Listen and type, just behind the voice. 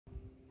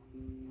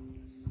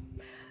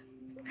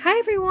Hi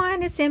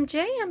everyone, it's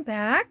MJ. I'm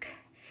back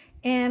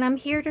and I'm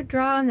here to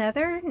draw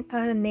another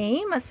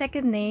name, a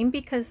second name,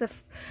 because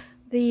of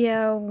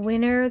the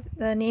winner,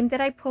 the name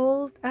that I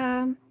pulled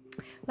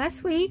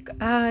last week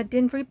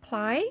didn't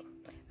reply.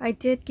 I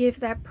did give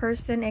that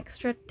person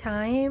extra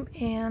time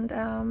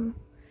and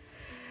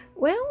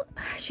well,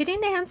 she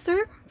didn't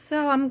answer,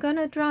 so I'm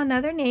gonna draw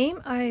another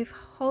name. I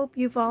hope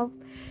you've all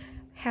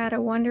had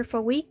a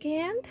wonderful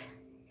weekend.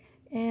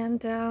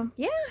 And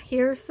yeah,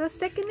 here's the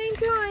second name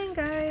drawing,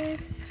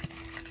 guys.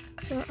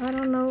 So I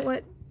don't know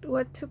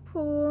what to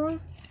pull.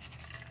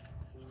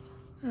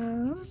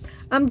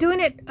 I'm doing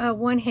it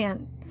one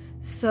hand,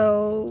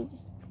 so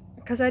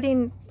because I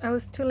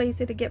was too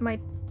lazy to get my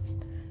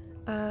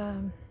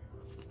the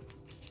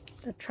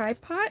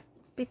tripod,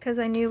 because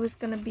I knew it was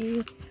gonna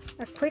be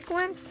a quick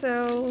one.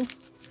 So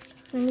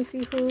let me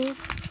see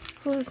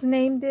whose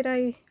name did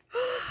I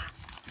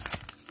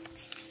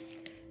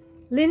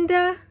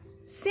Linda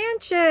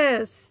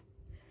Sanchez.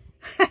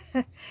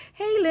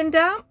 Hey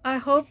Linda, I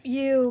hope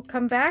you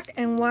come back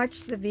and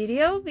watch the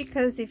video,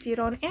 because if you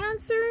don't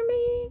answer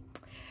me,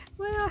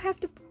 well, I have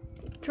to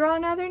draw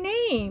another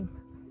name.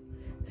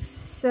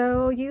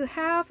 So you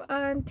have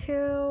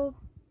until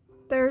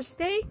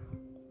Thursday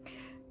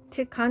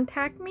to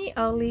contact me.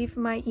 I'll leave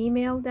my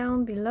email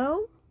down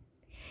below.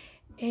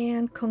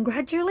 And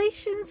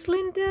congratulations,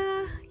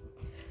 Linda.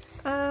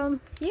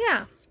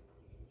 Yeah.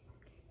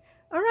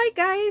 All right,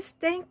 guys.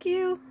 Thank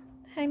you.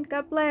 And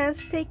God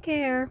bless. Take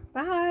care.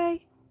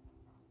 Bye.